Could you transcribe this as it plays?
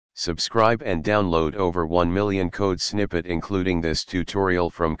Subscribe and download over 1 million code snippet including this tutorial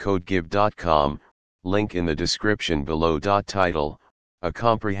from codegive.com, link in the description below. Title, a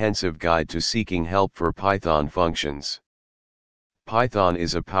comprehensive guide to seeking help for Python functions. Python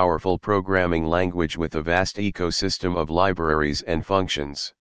is a powerful programming language with a vast ecosystem of libraries and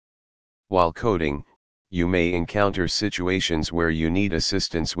functions. While coding, you may encounter situations where you need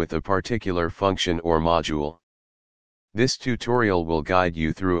assistance with a particular function or module. This tutorial will guide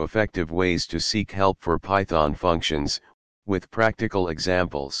you through effective ways to seek help for Python functions, with practical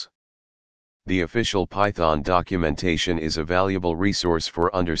examples. The official Python documentation is a valuable resource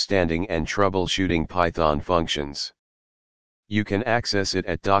for understanding and troubleshooting Python functions. You can access it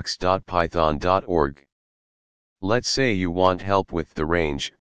at docs.python.org. Let's say you want help with the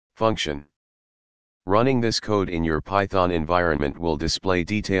range function. Running this code in your Python environment will display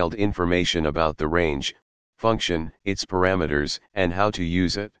detailed information about the range function, its parameters, and how to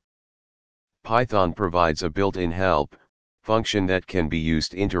use it. Python provides a built-in help function that can be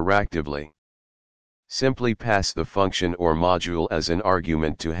used interactively. Simply pass the function or module as an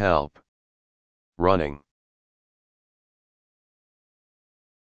argument to help. Running.